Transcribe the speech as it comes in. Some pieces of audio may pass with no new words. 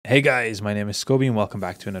Hey guys, my name is Scoby and welcome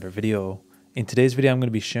back to another video. In today's video, I'm going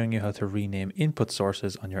to be showing you how to rename input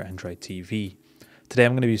sources on your Android TV. Today,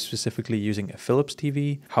 I'm going to be specifically using a Philips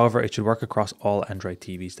TV. However, it should work across all Android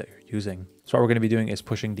TVs that you're using. So what we're going to be doing is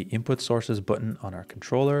pushing the input sources button on our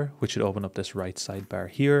controller, which should open up this right sidebar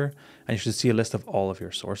here, and you should see a list of all of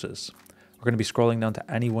your sources. We're going to be scrolling down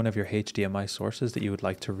to any one of your HDMI sources that you would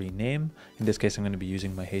like to rename. In this case, I'm going to be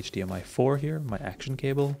using my HDMI 4 here, my action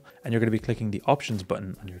cable, and you're going to be clicking the options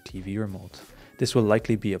button on your TV remote. This will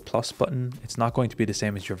likely be a plus button. It's not going to be the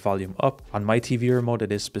same as your volume up. On my TV remote,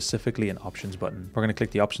 it is specifically an options button. We're going to click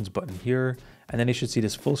the options button here, and then you should see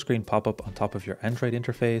this full screen pop up on top of your Android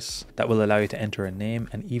interface that will allow you to enter a name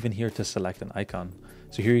and even here to select an icon.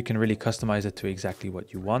 So here you can really customize it to exactly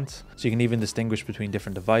what you want. So you can even distinguish between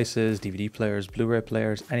different devices, DVD players, Blu-ray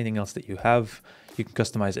players, anything else that you have. You can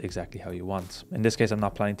customize it exactly how you want. In this case, I'm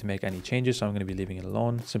not planning to make any changes, so I'm going to be leaving it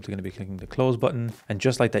alone. Simply going to be clicking the close button. And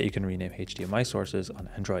just like that, you can rename HDMI sources on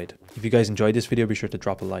Android. If you guys enjoyed this video, be sure to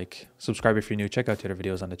drop a like. Subscribe if you're new. Check out the other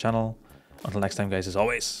videos on the channel. Until next time, guys, as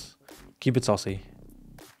always, keep it saucy.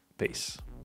 Peace.